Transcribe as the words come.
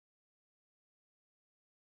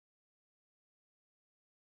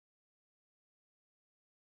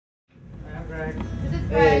Greg. This is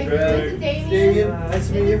Greg. This is Damien. Nice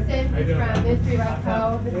to This meet you. is Cindy from Mystery Rock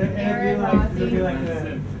Co. This is Aaron, Rossi.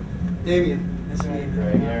 Damien. Nice to meet you.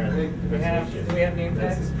 Greg, Aaron. Do we have name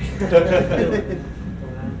tags?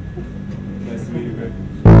 Nice to meet you, Greg.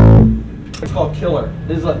 It's called Killer.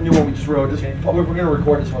 This is a new one we just wrote. We're going to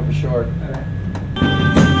record this one for sure. Okay.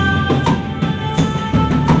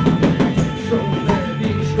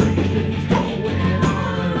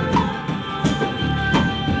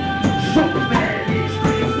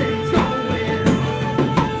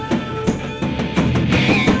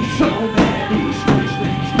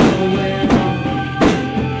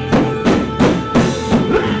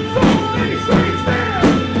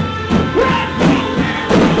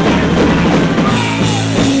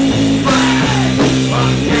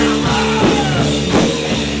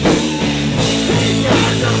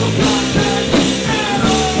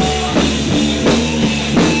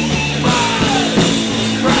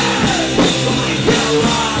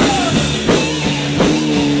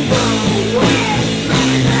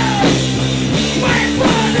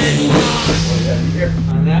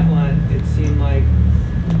 On that one, it seemed like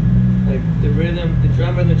the rhythm, the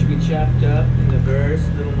drum rhythm should be chopped up in the verse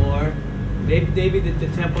a little more. Maybe the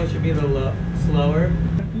tempo should be a little slower.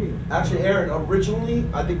 Actually, Aaron, originally,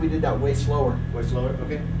 I think we did that way slower. Way slower?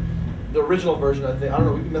 Okay. The original version, I think, I don't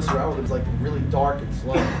know, we can mess around with it. It's like really dark and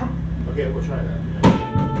slow. Okay, we'll try that.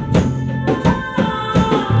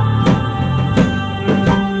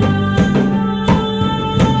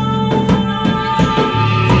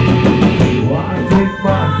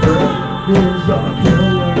 Is a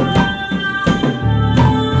killer.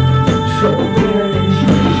 So many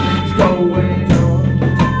things going on.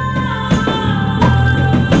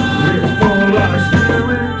 It's full of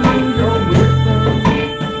steering through your window.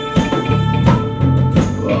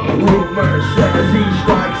 A rumor says he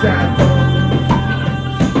strikes at dawn.